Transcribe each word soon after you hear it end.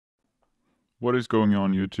What is going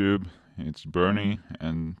on YouTube? It's Bernie,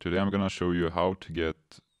 and today I'm gonna show you how to get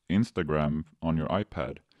Instagram on your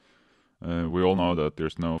iPad. We all know that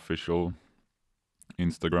there's no official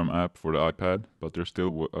Instagram app for the iPad, but there's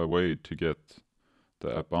still a way to get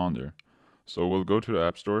the app on there. So we'll go to the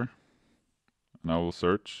App Store and I will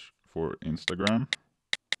search for Instagram.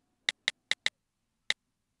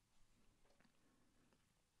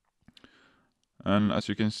 And as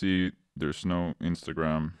you can see, there's no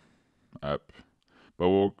Instagram app. But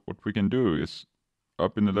what we can do is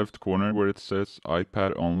up in the left corner where it says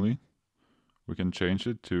iPad only, we can change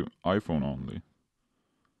it to iPhone only.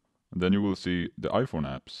 And then you will see the iPhone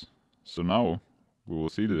apps. So now we will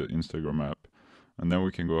see the Instagram app, and then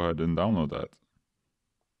we can go ahead and download that.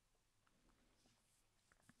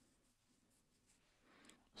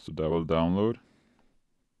 So that will download,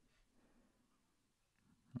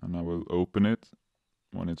 and I will open it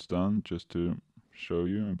when it's done just to show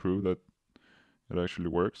you and prove that it actually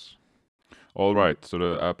works. Alright, so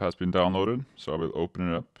the app has been downloaded, so I will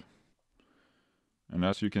open it up. And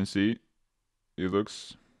as you can see, it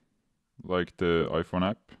looks like the iPhone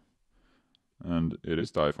app, and it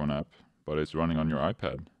is the iPhone app, but it's running on your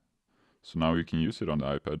iPad. So now you can use it on the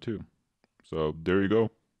iPad too. So there you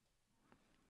go.